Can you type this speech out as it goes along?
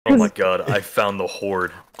my god, I found the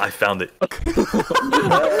horde. I found it.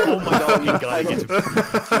 Oh my god,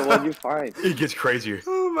 What'd you find? it gets crazier.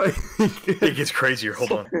 Oh my god. It gets crazier,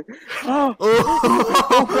 hold on. Oh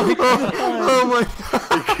my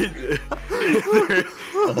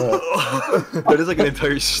god. That is like an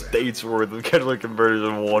entire state's worth of catalytic converters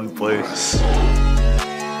in one place.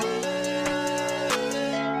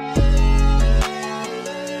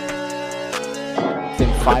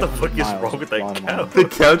 What the fuck is wrong with that couch? The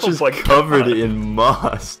couch is covered in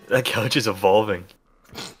moss. That couch is evolving.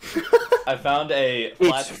 I found a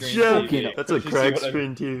flat screen TV. That's a crack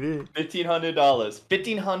screen TV. $1,500.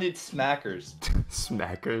 1,500 smackers.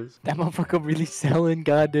 Smackers. That motherfucker really selling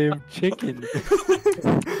goddamn chicken.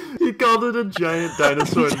 He called it a giant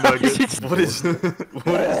dinosaur nugget. What is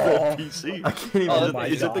that PC? I can't even.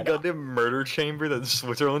 Is it the goddamn murder chamber that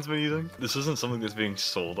Switzerland's been using? This isn't something that's being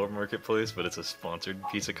sold on Marketplace, but it's a sponsored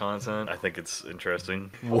piece of content. I think it's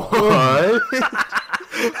interesting. What?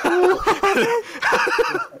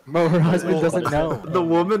 Bro, her husband doesn't know. The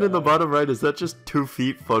woman in the bottom right, is that just 2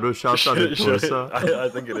 feet photoshopped on her torso? I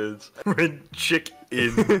think it is. Red chick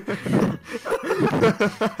in.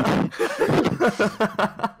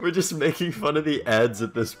 We're just making fun of the ads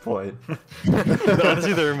at this point.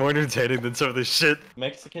 Honestly, they're more entertaining than some of this shit.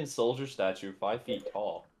 Mexican soldier statue, 5 feet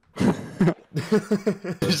tall.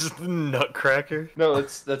 Just a nutcracker. No,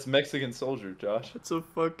 that's Mexican soldier, Josh. It's a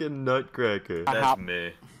fucking nutcracker. That's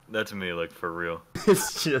me. That's me, like, for real.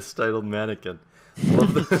 It's just titled mannequin.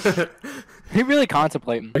 Love the He really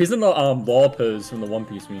contemplating. He's in the law pose from the One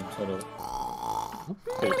Piece meme, sort of.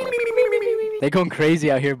 They going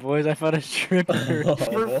crazy out here, boys. I found a stripper.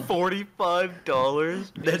 For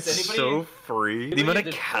 $45? That's so free. The amount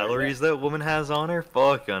of calories that woman has on her?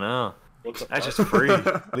 Fuck, I know. That's just free.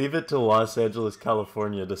 Leave it to Los Angeles,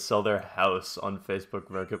 California to sell their house on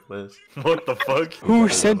Facebook Marketplace. What the fuck? Who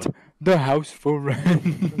sent the house for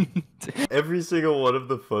rent? Every single one of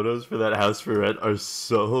the photos for that house for rent are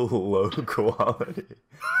so low quality.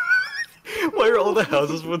 Why are all the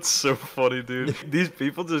houses ones so funny, dude? These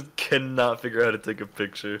people just cannot figure out how to take a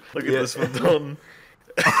picture. Look at this one done.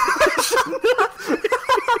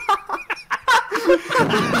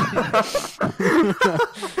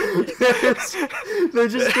 They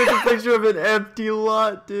just took a picture of an empty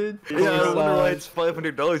lot, dude. Yeah, I wonder why it's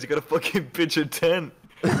 $500. You gotta fucking pitch a tent.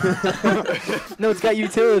 No, it's got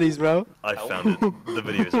utilities, bro. I found it. The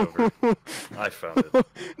video's over. I found it.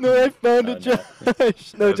 No, I found it,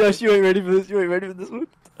 Josh. No, Josh, you ain't ready for this. You ain't ready for this one.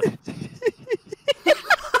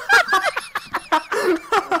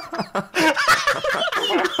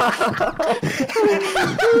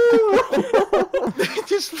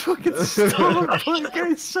 Just fucking stop. Like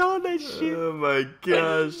I saw that shit. Oh my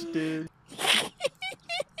gosh, dude.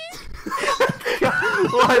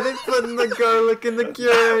 Why are they putting the garlic in the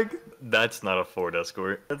Keurig? That's not a Ford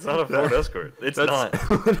Escort. That's not a Ford Escort. It's not.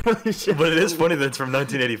 Literally But it is funny that it's from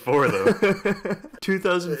 1984, though.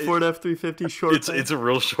 2000 Ford F-350 short bed. It's a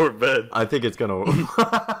real short bed. I think it's gonna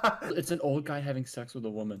It's an old guy having sex with a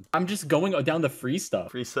woman. I'm just going down the free stuff.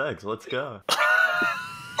 free sex. Let's go.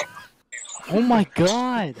 Oh my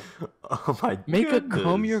god. Oh my Make goodness. a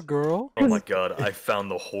come your girl? Oh my god, I found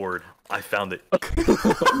the horde. I found it.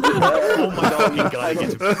 Oh my god,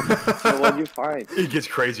 What'd you find? it gets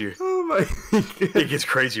crazier. Oh my god. It gets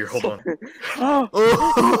crazier, hold on. Oh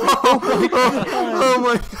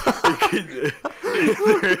my god.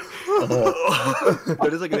 That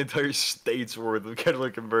is like an entire state's worth of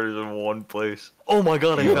catalytic converters in one place. Oh my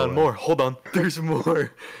god, I found more. Hold on, there's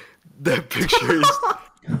more. That picture is...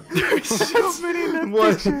 There's so many in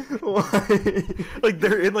that picture. Why? Like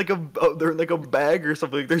they're in like a bag or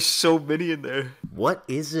something. There's so many in there. What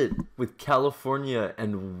is it with California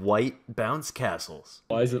and white bounce castles?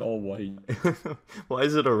 Why is it all white? Why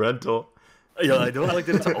is it a rental? Yeah, I don't like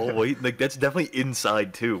that it's all white. Like that's definitely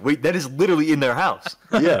inside too. Wait, that is literally in their house.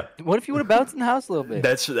 Yeah. What if you would have bounced in the house a little bit?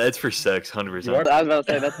 That's for sex, 100%. I was about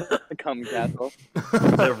to say, that's the cum castle.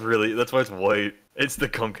 That's why it's white. It's the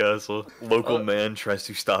cum castle. Local man tries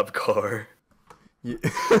to stop car. Yeah.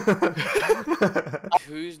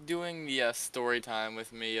 Who's doing the story time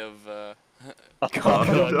with me of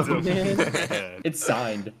It's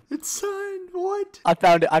signed. It's signed. What? I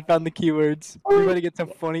found it. I found the keywords. We're gonna get some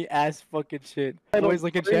funny ass fucking shit. Boys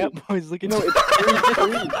looking chat. Boys looking chat.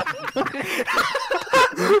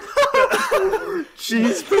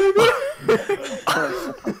 Jeez, baby.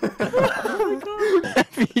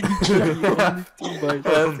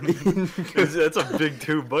 That's a big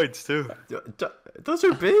 2 bites too. Those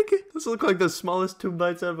are big? Those look like the smallest 2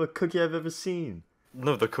 bites out of a cookie I've ever seen.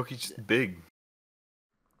 No, the cookie's just big.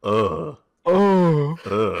 Ugh. Oh.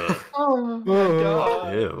 Ugh. Oh my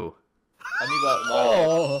god. Ew. I need that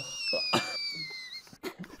law. Oh.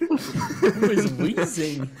 Who is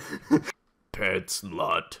wheezing? Pants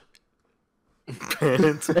lot.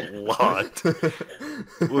 Pants a lot.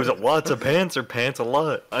 Was it lots of pants or pants a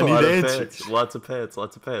lot? I need Lot of answers. pants. Lots of pants.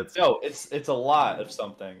 Lots of pants. No, it's a lot of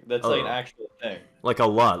something. That's like an Oh. actual thing. Like a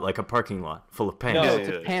lot, like a parking lot full of pants. No, Yeah, it's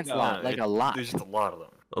a yeah, pants no, lot, like a lot. There's just a lot of them.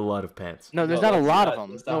 A lot of pants. No, there's No, not a that's lot not- of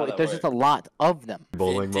them. that's not No, how that there's just a works. lot of them.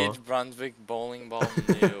 Bowling ball. Vintage Brunswick bowling ball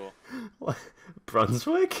new. What?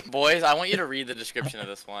 Brunswick? Boys, I want you to read the description of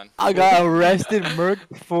this one. I got arrested, murked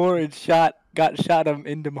before, and got shot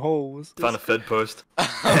in them holes. Found a Fed post.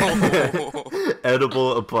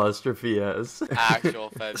 Edible apostrophe s. Actual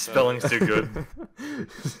Fed. Spelling's too good.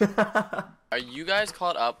 Are you guys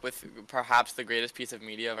caught up with perhaps the greatest piece of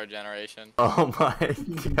media of our generation? Oh my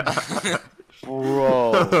god.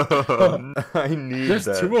 Bro. I need There's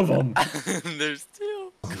that. 2 of them. There's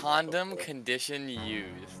 2. Condom condition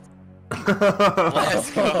used.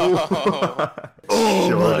 Let's go. Oh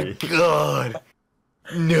Surely. my god.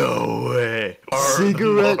 No way.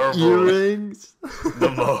 Cigarette Marlboros. earrings? The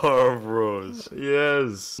Marlboros.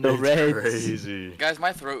 Yes. The It's Reds. crazy. Guys,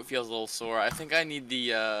 my throat feels a little sore. I think I need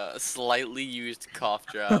the slightly used cough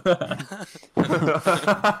drop.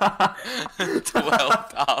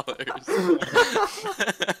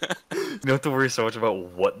 $12. You don't have to worry so much about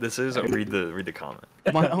what this is. Read the comment.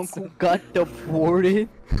 My uncle got deported.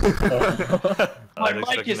 I'm mic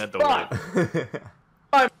expecting is that to fucked.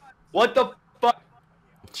 wait. What the fuck?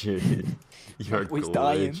 Dude, you're He's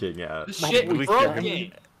dying. glitching out. The shit We broken.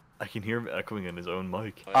 can- I can hear him echoing in his own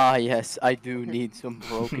mic. Ah, yes, I do need some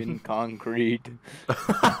broken concrete.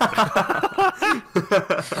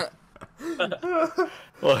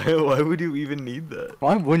 Why would you even need that?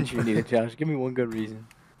 Why wouldn't you need it, Josh? Give me one good reason.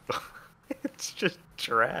 It's just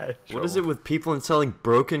trash. What is it with people and selling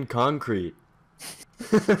broken concrete?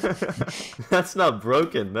 That's not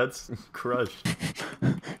broken, that's crushed.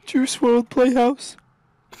 Juice World Playhouse.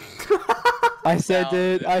 I said Down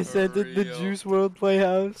it. I for said it. The real. Juice World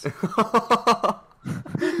Playhouse.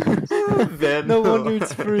 Van No wonder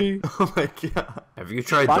it's free. Oh my god. Have you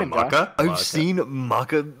tried Find the him, Josh. maca? I've seen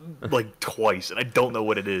maca like twice, and I don't know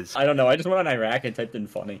what it is. I don't know. I just went on Iraq and typed in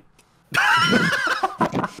funny.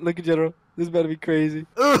 Look at General. This is about to be crazy.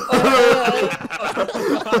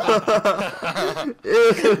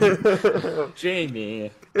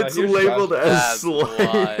 Jamie. It's here's labeled Josh. as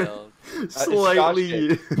That's wild.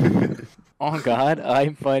 slightly. Oh God,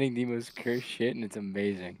 I'm finding the most cursed shit, and it's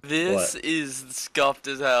amazing. This is scuffed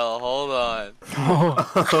as hell. Hold on.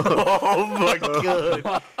 Oh, Oh my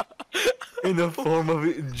god! In the form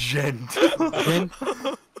of gent.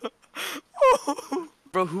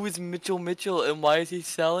 Bro, who is Mitchell Mitchell and why is he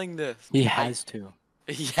selling this? he has to.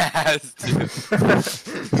 He has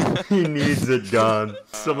to. He needs it gone.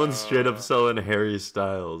 Someone's straight up selling Harry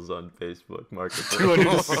Styles on Facebook Marketplace.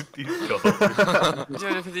 $260.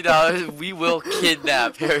 $250. We will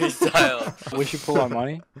kidnap Harry Styles. We should pull our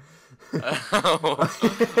money.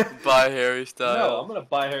 Buy Harry No, Styles. I'm gonna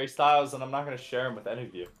buy Harry Styles and I'm not gonna share him with any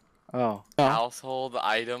of you. Oh. Household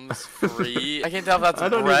items free. I can't tell if that's I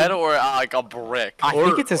don't bread even- or like a brick. I Or-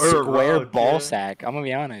 think it's a or a square rock, ball yeah. sack. I'm gonna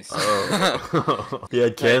be honest. Oh. He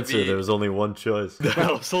had cancer, be. there was only one choice. The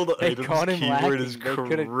household They items caught him keyword lacking. is They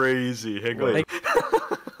couldn't- crazy. Hang on. Wait.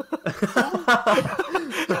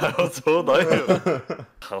 Household item.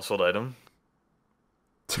 Household item.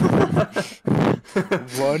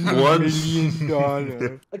 $1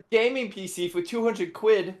 million. A gaming PC for 200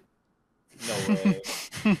 quid. No way.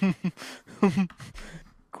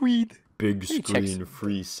 Queed. Big Hey, check screen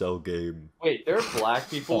free cell game. Wait, there are black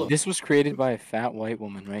people. This was created by a fat white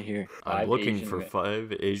woman right here. I'm 5 looking Asian for men.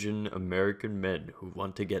 5 Asian American men who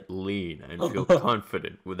want to get lean and feel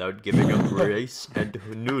confident without giving up rice and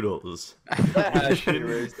noodles.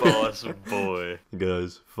 Asian boss boy.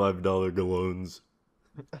 Guys, $5 galones.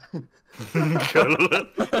 What?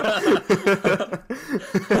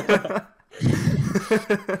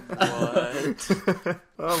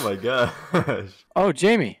 Oh my gosh. Oh,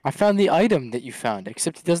 Jamie, I found the item that you found,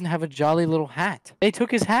 except he doesn't have a jolly little hat. They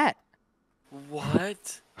took his hat.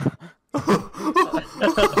 What?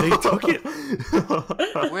 They took it.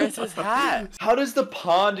 Where's his hat? How does the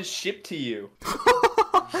pond ship to you?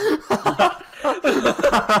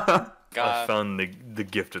 I God. found the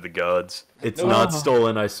gift of the gods. It's No. not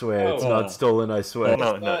stolen, I swear. It's Oh. not stolen, I swear.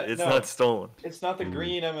 No, it's no. not stolen. It's not the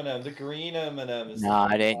green M&M. The green M&M is. Nah,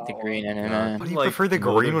 it ain't the green Why M&M. do you Like, prefer the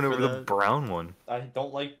voted green one for over the that? brown one? I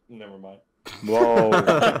don't like. Never mind. Whoa.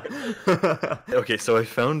 Okay, so I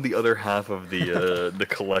found the other half of the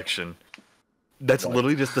collection. That's What?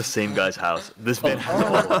 literally just the same guy's house. This man has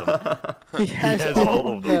all of them. He has, has all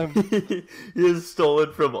all of of them. He has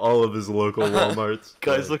stolen from all of his local Walmarts.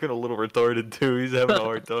 Guy's Yeah. looking a little retarded too. He's having a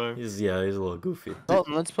hard time. He's a little goofy.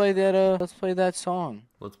 Dalton, let's play that song.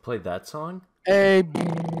 Let's play that song. Hey,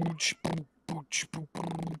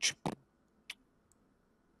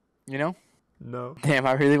 you know? No. Damn,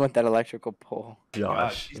 I really want that electrical pole.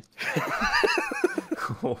 Josh.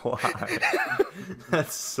 Why?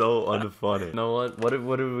 That's so unfunny. You know what? What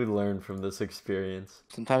did we learn from this experience?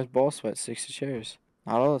 Sometimes ball sweat sticks to chairs.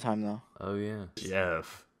 Not all the time though. Oh yeah.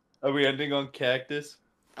 Jeff. Are we ending on cactus?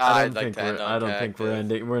 I'd like to end on I don't think we're cactus.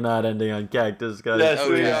 ending. We're not ending on cactus, guys. Yes,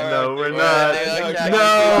 we are. No, we're We're not. ending on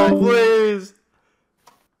cactus. No, please.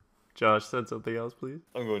 Josh, send something else, please.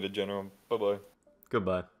 I'm going to general. Bye bye.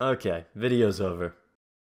 Goodbye. Okay, video's over.